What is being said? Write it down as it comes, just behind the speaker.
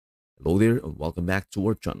Hello there and welcome back to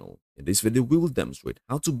our channel. In this video, we will demonstrate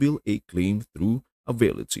how to build a claim through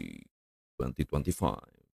Availty 2025.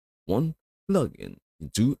 1. Login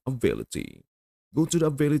into Availty. Go to the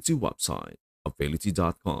Availty website,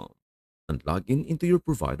 availty.com, and log in into your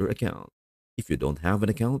provider account. If you don't have an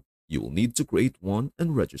account, you will need to create one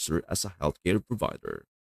and register as a healthcare provider.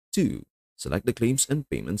 2. Select the Claims and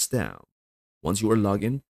Payments tab. Once you are logged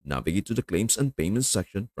in, navigate to the Claims and Payments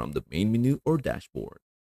section from the main menu or dashboard.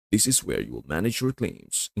 This is where you will manage your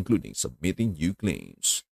claims, including submitting new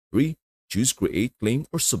claims. 3. Choose Create Claim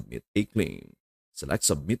or Submit a Claim. Select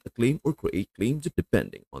Submit a Claim or Create Claim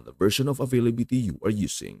depending on the version of availability you are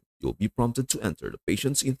using. You'll be prompted to enter the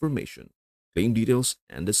patient's information, claim details,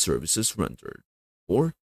 and the services rendered.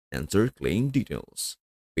 4. Enter claim details.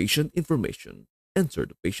 Patient information. Enter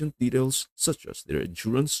the patient details such as their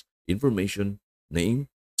insurance information, name,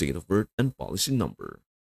 date of birth, and policy number.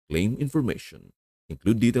 Claim information.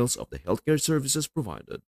 Include details of the healthcare services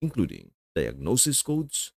provided, including diagnosis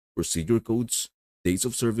codes, procedure codes, dates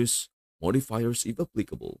of service, modifiers if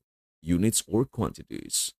applicable, units or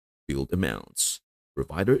quantities, billed amounts,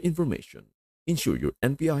 provider information. Ensure your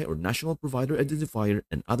NPI or National Provider Identifier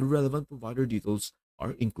and other relevant provider details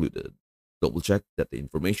are included. Double check that the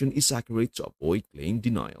information is accurate to avoid claim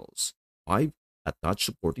denials. 5. Attach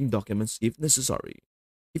supporting documents if necessary.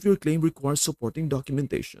 If your claim requires supporting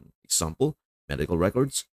documentation, example, medical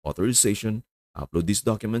records, authorization, upload these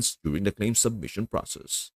documents during the claim submission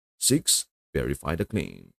process. 6. Verify the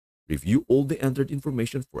claim. Review all the entered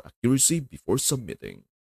information for accuracy before submitting.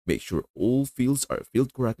 Make sure all fields are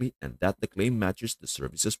filled correctly and that the claim matches the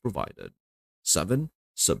services provided. 7.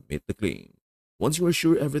 Submit the claim. Once you are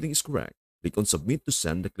sure everything is correct, click on Submit to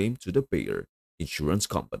send the claim to the payer, insurance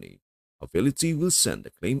company. Availty will send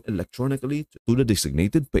the claim electronically to the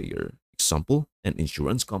designated payer, example, an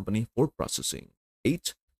insurance company for processing.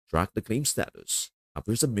 8. Track the claim status.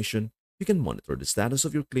 After submission, you can monitor the status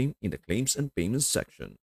of your claim in the Claims and Payments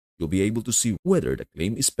section. You'll be able to see whether the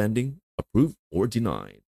claim is pending, approved, or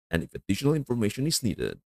denied, and if additional information is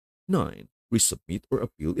needed. 9. Resubmit or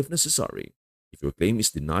appeal if necessary. If your claim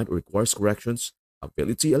is denied or requires corrections,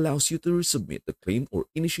 Availty allows you to resubmit the claim or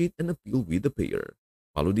initiate an appeal with the payer.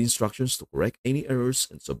 Follow the instructions to correct any errors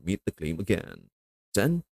and submit the claim again.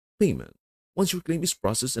 10. Payment. Once your claim is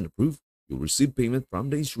processed and approved, you'll receive payment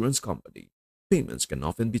from the insurance company. Payments can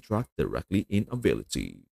often be tracked directly in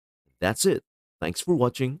Availty. That's it. Thanks for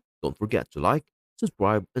watching. Don't forget to like,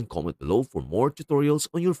 subscribe, and comment below for more tutorials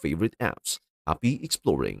on your favorite apps. Happy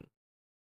exploring!